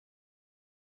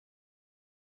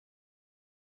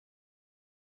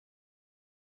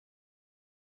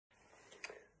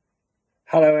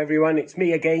Hello everyone, it's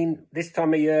me again, this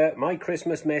time of year, my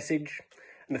Christmas message.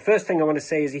 And the first thing I want to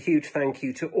say is a huge thank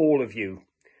you to all of you.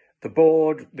 The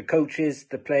board, the coaches,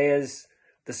 the players,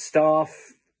 the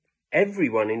staff,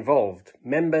 everyone involved,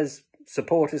 members,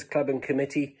 supporters, club and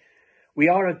committee. We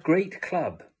are a great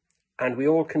club and we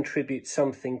all contribute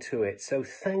something to it. So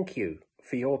thank you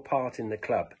for your part in the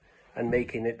club and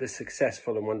making it the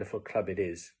successful and wonderful club it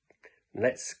is.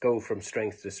 Let's go from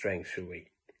strength to strength, shall we?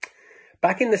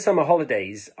 Back in the summer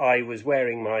holidays, I was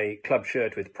wearing my club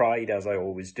shirt with pride, as I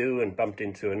always do, and bumped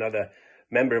into another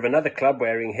member of another club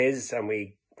wearing his, and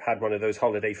we had one of those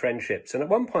holiday friendships. And at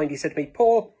one point he said to me,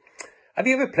 "Paul, have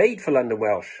you ever played for London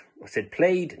Welsh?" I said,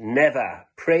 "Played? Never.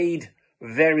 Prayed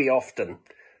very often.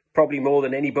 Probably more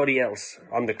than anybody else.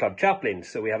 I'm the club chaplain,"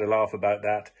 so we had a laugh about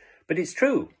that. But it's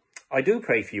true. I do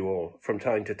pray for you all from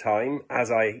time to time,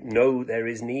 as I know there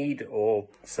is need, or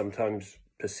sometimes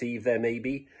perceive there may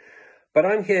be. But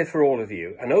I'm here for all of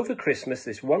you, and over Christmas,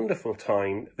 this wonderful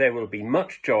time, there will be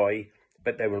much joy,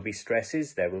 but there will be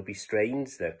stresses, there will be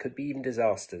strains, there could be even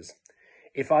disasters.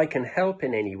 If I can help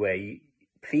in any way,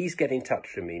 please get in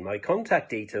touch with me. My contact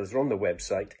details are on the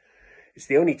website. It's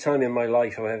the only time in my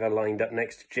life I've ever lined up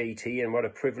next to JT, and what a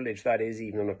privilege that is,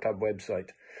 even on a club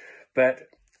website. But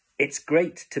it's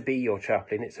great to be your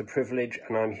chaplain. It's a privilege,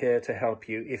 and I'm here to help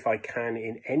you if I can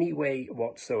in any way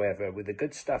whatsoever, with the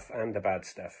good stuff and the bad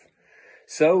stuff.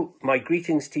 So, my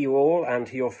greetings to you all and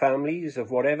to your families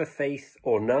of whatever faith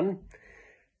or none.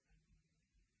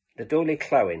 Nadolig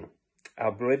Llawyn,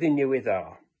 our brwyddyn newydd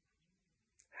dda.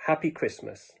 Happy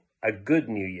Christmas, a good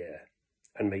New Year,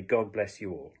 and may God bless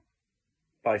you all.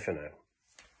 Bye for now.